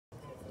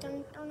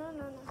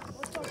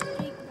What's up,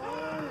 Jake Paul?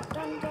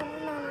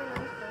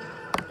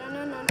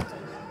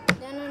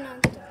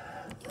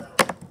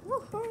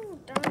 Woohoo!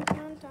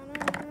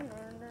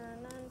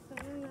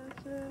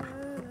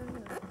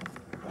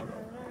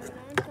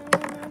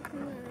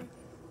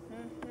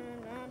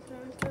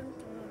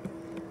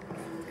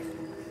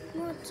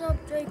 What's up,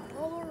 Jake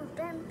Paul?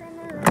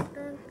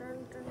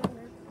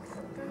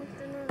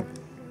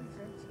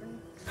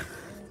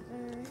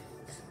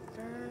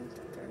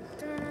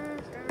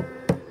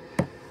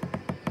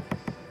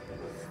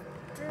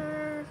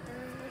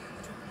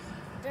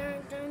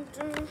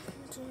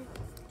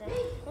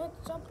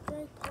 What's up,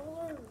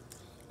 JakePaul?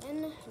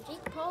 And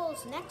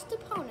JakePaul's next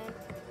opponent.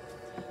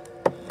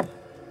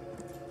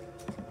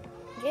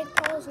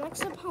 JakePaul's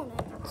next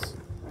opponent,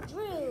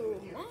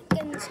 Drew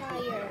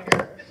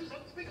McIntyre. This is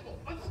unspeakable!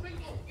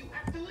 Unspeakable! You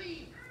have to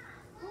leave!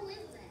 Who is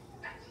that?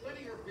 That's none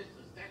of your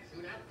business, that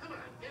shootout. Come on,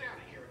 get out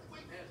of here. It's way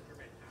past your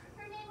bedtime.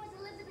 Her name was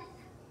Elizabeth.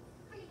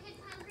 Are you kids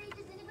hungry?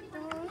 Does anybody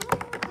want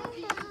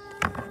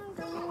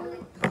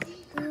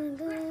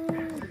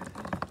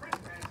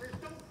Trespassers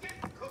don't get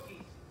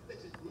cookies.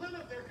 This is none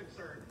of their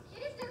concern.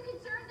 It is their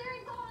concern. They're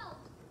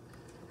involved.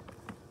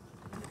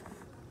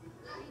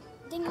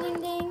 Ding,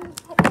 ding, ding.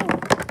 Oh.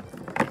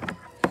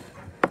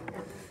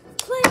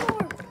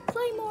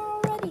 Claymore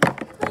already.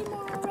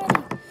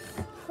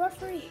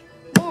 Referee.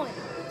 1,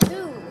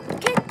 2,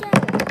 kick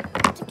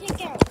out. To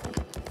kick out.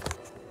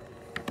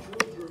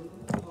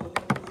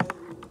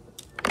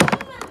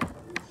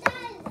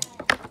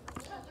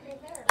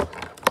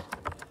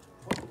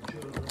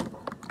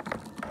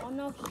 Oh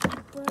no, he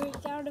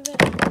breaks out of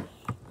it.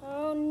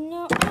 Oh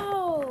no.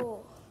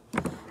 Oh.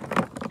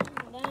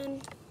 And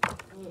then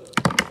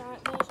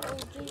got this. Oh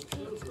jeez.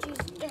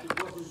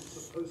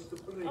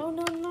 Oh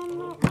no.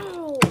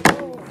 Ow.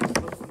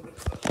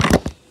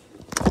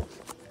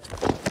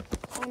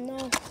 Oh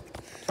no.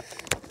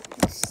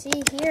 Let's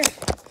see here.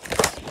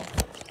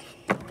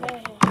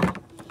 Okay.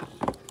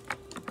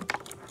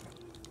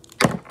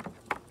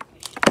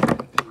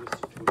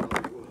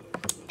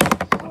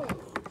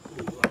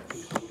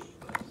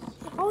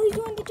 Oh, he's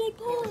doing the Jake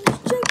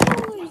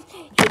Paulers.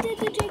 He did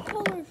the Jake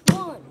Paulers.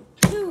 1,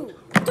 2,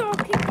 throw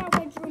kick out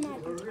by Drew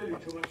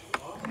McIntyre.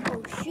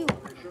 Oh shoot.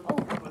 Oh,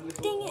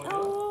 dang it.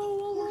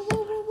 Oh,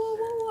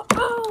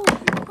 whoa.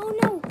 Oh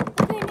no.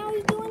 Okay, now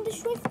he's doing the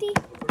Swifty.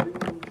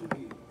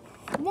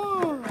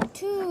 1,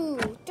 2,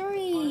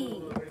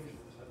 3.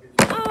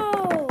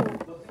 Oh.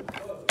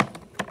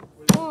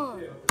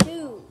 1,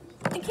 2.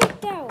 And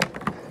kicked out.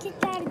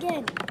 Kicked out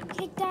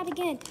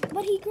again.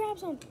 But he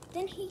grabs him.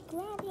 Then he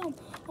grabs him.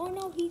 Oh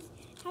no, he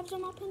has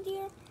him up in the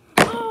air.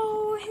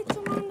 Oh, hits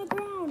him on the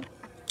ground.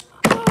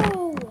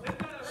 Oh.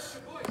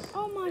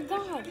 Oh my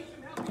god.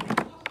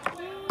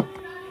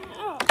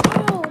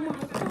 Oh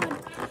my god.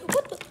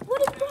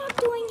 What is Brock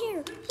doing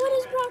here? Oh,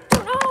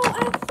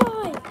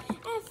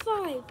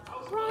 F5.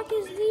 Brock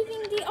is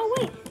leaving the... Oh,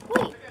 wait.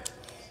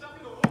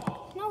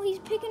 No, he's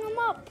picking him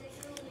up.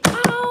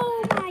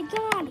 Oh, my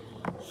God.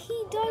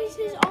 He does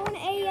his own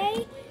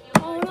AA.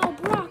 Oh, no,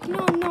 Brock.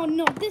 No.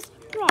 This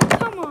Brock.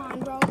 Come on,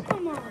 bro.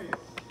 Come on.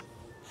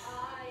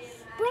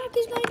 Brock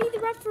is going to be the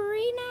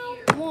referee now.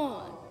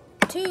 1,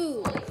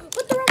 2.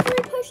 But the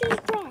referee pushes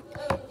Brock.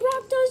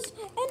 Brock does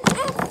an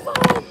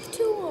F5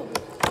 to him.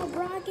 Oh,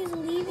 Brock is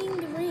leaving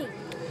the ring.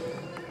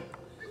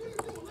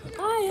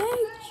 I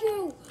hate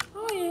you.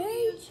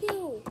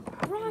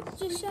 Brock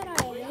just said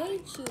I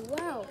hate you.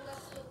 Wow.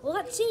 Well,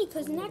 let's see,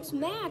 because next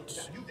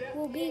match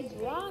will be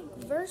Brock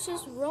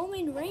versus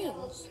Roman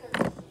Reigns.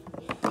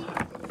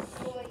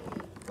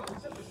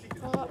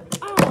 Oh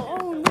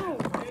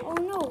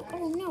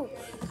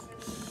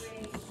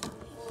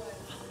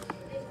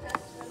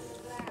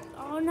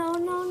no. Oh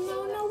no.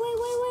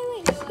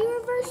 Wait. He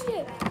reversed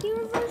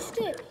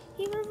it.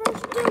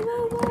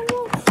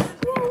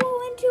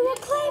 Whoa. Into a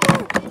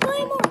Claymore.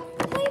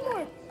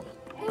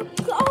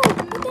 Oh,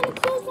 but then a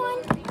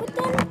clothesline.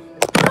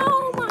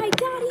 Oh my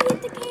god, he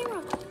hit the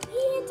camera.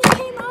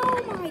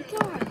 Oh my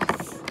god.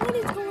 What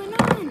is going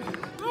on?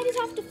 I just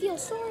have to feel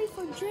sorry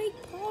for Jake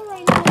Paul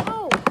right now.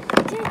 Oh,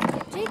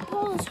 Jake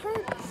Paul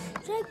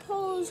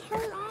is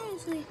hurt.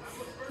 Honestly.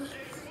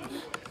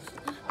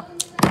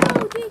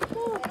 Oh, Jake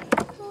Paul.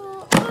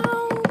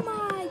 Oh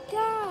my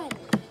god.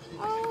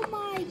 Oh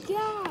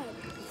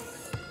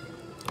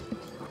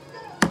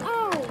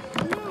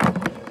no.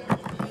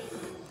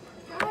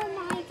 Oh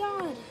my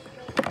god.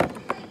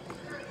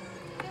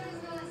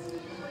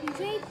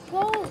 Jake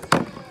Paul.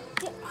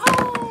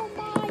 Oh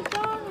my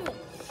god.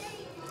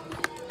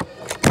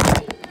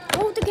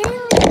 Oh, the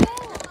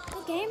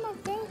camera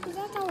fell because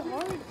that's how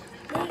hard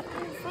they are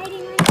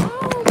fighting right now.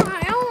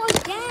 Oh,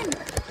 again.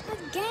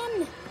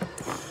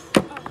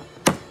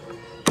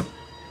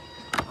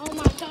 Oh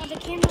my god, the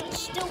camera is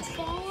still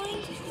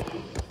falling.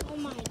 Oh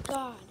my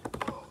god.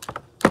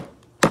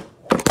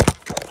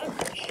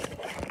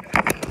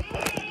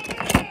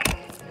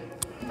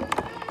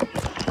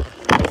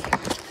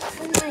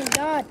 Oh my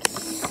god.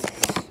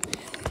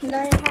 And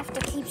I have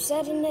to keep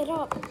setting it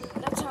up.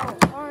 That's how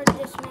hard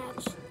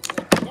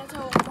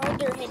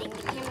they're hitting.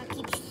 The camera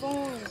keeps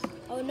falling.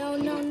 Oh no,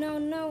 no, no,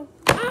 no.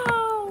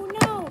 Oh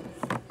no!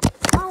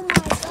 Oh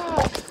my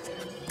god.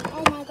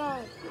 Oh my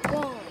god.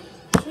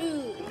 1,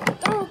 2.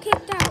 Oh,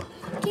 kicked out.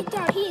 Kicked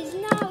out. He is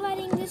not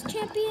letting this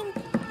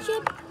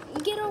championship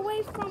get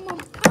away from him.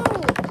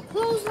 Oh,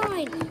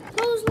 clothesline.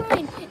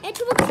 Clothesline.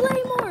 Into a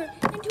claymore.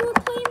 Into a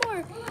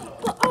claymore.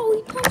 But, oh,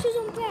 he punches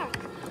him back.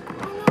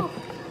 Oh no.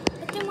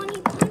 But then when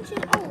he punches,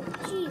 oh,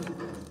 jeez.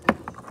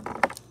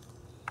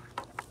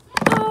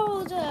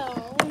 Oh,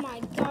 oh my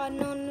god.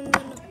 No, no, no,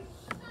 no.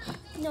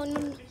 No, no,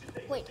 no.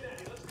 Wait.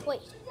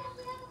 Wait.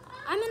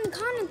 I'm in the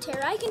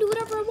commentary. I can do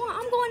whatever I want.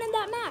 I'm going in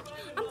that match.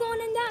 I'm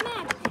going in that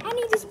match. I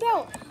need this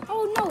belt.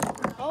 Oh, no.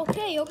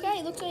 Okay,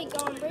 okay. Looks like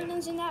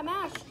Braden's in that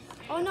match.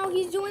 Oh, no.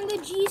 He's doing the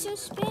Jesus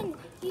spin.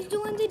 He's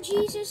doing the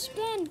Jesus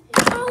spin.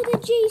 Oh, the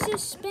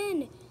Jesus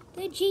spin.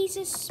 The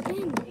Jesus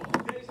spin.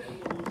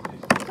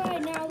 Okay,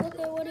 now look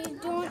at what he's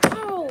doing.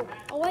 Oh.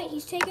 Oh, wait.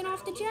 He's taking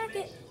off the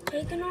jacket.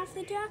 Taking off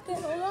the jacket.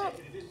 Hold up.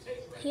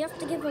 You have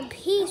to give him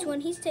peace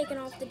when he's taking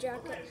off the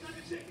jacket.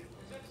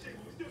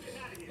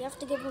 You have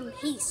to give him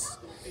peace.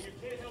 You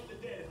can't help the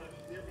dead, honey.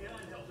 They're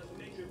beyond help. That's the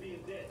nature of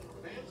being dead.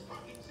 Man's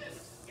fucking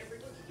sense.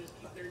 Everyone should just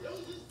keep their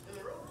noses in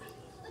their own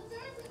business. But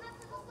Dad, we have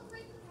to help them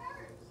break the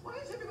curse. Why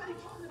is everybody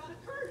talking about a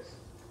curse?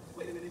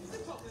 Wait a minute.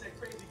 You're talking to that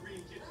crazy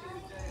green gypsy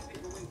and the giant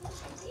paperweight.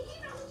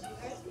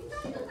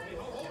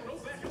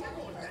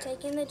 He's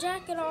taking the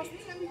jacket off.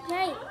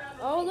 Hey.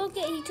 Oh, look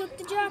at he took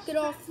the jacket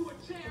off.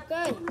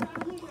 Okay.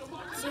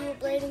 Let's see what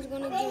Braden's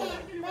gonna do.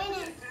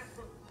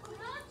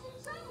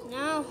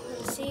 Now,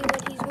 let's see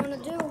what he's gonna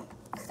do.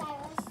 Let's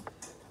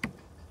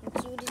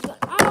see what he's gonna.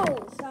 Oh!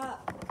 Stop.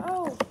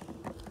 Oh!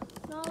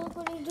 Now look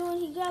what he's doing.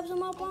 He grabs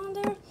him up on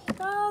there.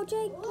 Oh,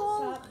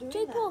 JakePaul.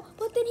 JakePaul.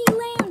 But then he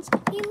lands.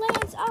 He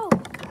lands. Oh,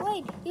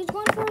 wait. He's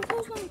going for a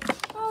close one.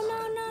 Oh,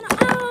 no, no, no.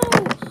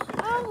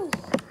 Oh!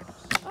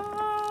 Oh!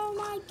 Oh,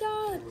 my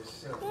God.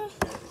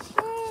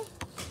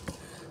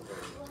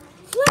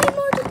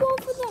 Claymore to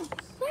both of them.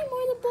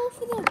 Claymore to both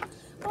of them.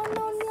 Oh,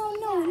 no, no,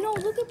 no. No,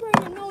 look at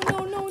Braden. No, no,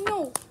 no,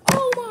 no.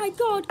 Oh my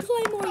god,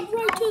 Claymore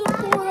right to the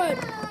forehead.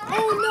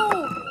 Oh no,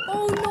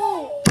 oh no.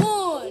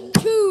 1,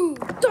 2,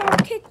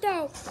 kicked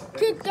out.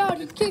 Kicked out,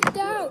 he kicked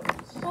out.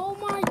 Oh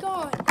my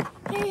god,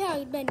 he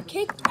has been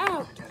kicked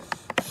out.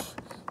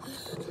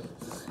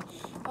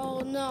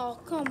 Oh no,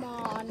 come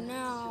on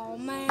now,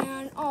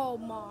 man. Oh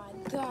my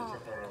god.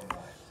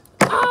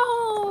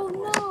 Oh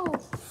no.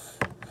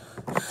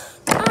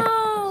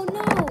 Oh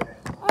no.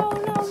 Oh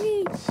no,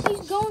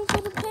 he's going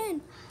for the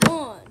pin.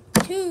 1,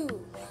 2,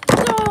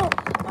 go.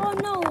 Oh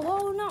no,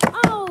 oh no,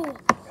 oh!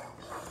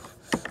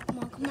 Come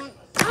on, come on.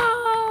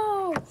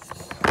 Oh!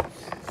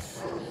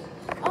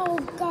 Oh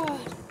god.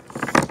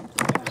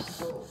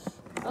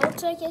 Oh,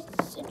 looks like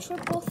it's a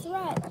triple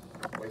threat.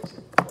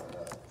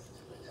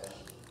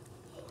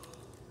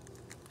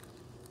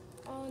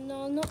 Oh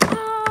no, no.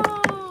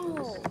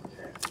 Oh!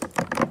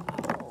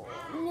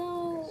 Oh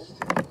no.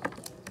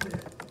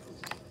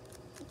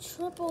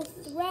 Triple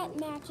threat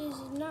matches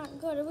is not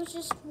good. It was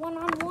just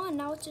one-on-one.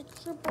 Now it's a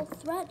triple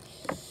threat.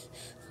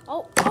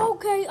 Oh,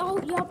 okay. Oh,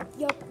 yep.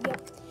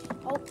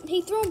 Oh,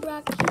 he threw him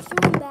back. He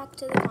threw him back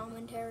to the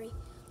commentary.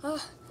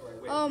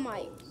 Oh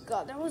my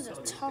god, that was a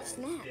tough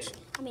match.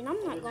 I mean,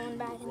 I'm not going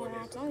back in the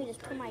match. Let me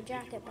just put my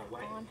jacket back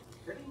on.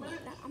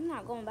 I'm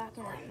not going back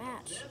in that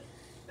match.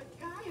 The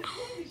guy is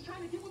he's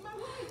trying to get with my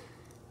wife.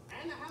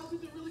 And the house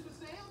isn't really for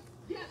sale?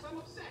 Yes, I'm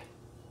upset.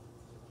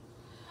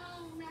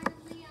 Oh, Madam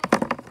Leah.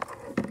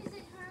 Is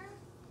it her?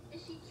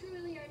 Is she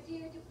truly our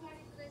dear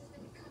departed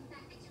Elizabeth come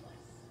back to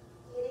us?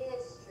 It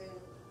is true.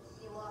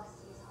 She walks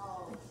these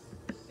halls.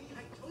 See,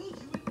 I told you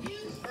it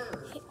is her.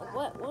 Hey,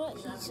 what?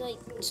 He's like,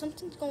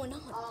 something's going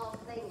on. All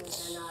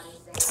things are not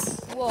as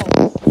they Whoa.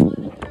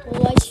 The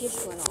lights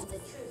just went off. The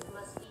truth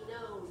must be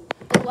known.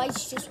 The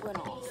lights just went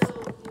off.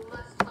 You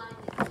must find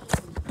the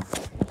key.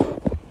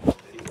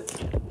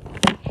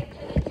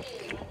 Enter the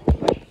jail.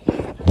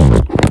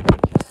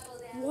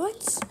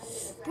 What?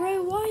 Bray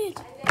Wyatt.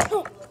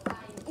 Oh.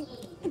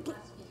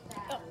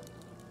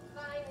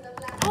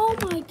 Oh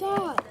my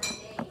god.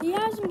 He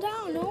has him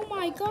down. Oh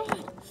my god.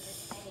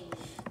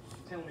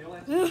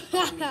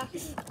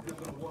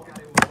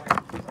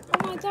 Oh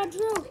my god,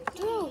 Drew.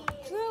 Oh.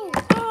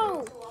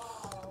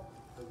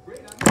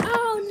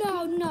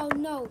 Oh,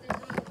 no.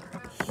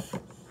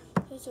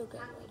 It's okay.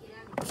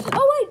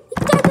 Oh wait,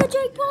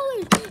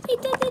 he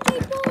did the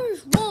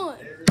JakePaulers. 1,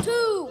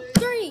 2,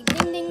 3.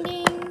 Ding, ding,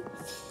 ding.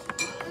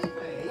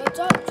 What's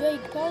up,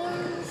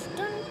 JakePaulers?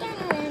 Dun, dun,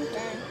 dun,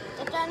 dun.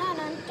 Dun, dun,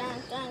 dun, dun,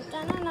 dun,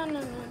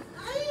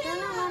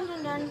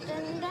 dun, dun, dun,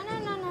 dun,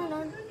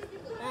 dun.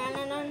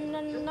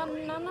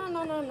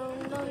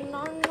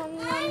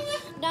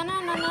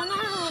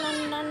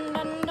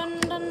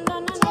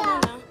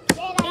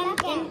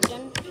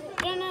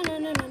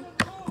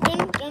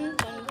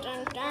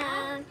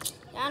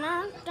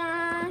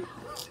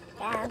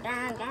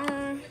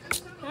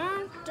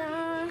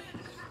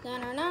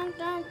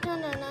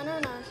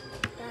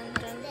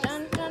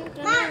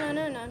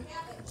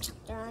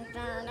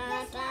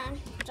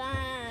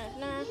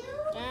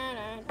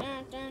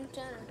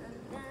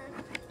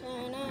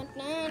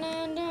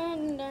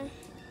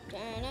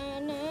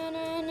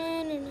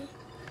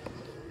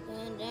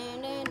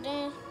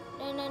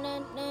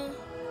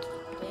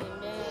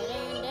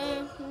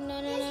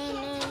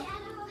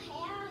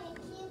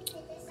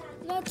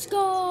 Let's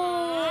go.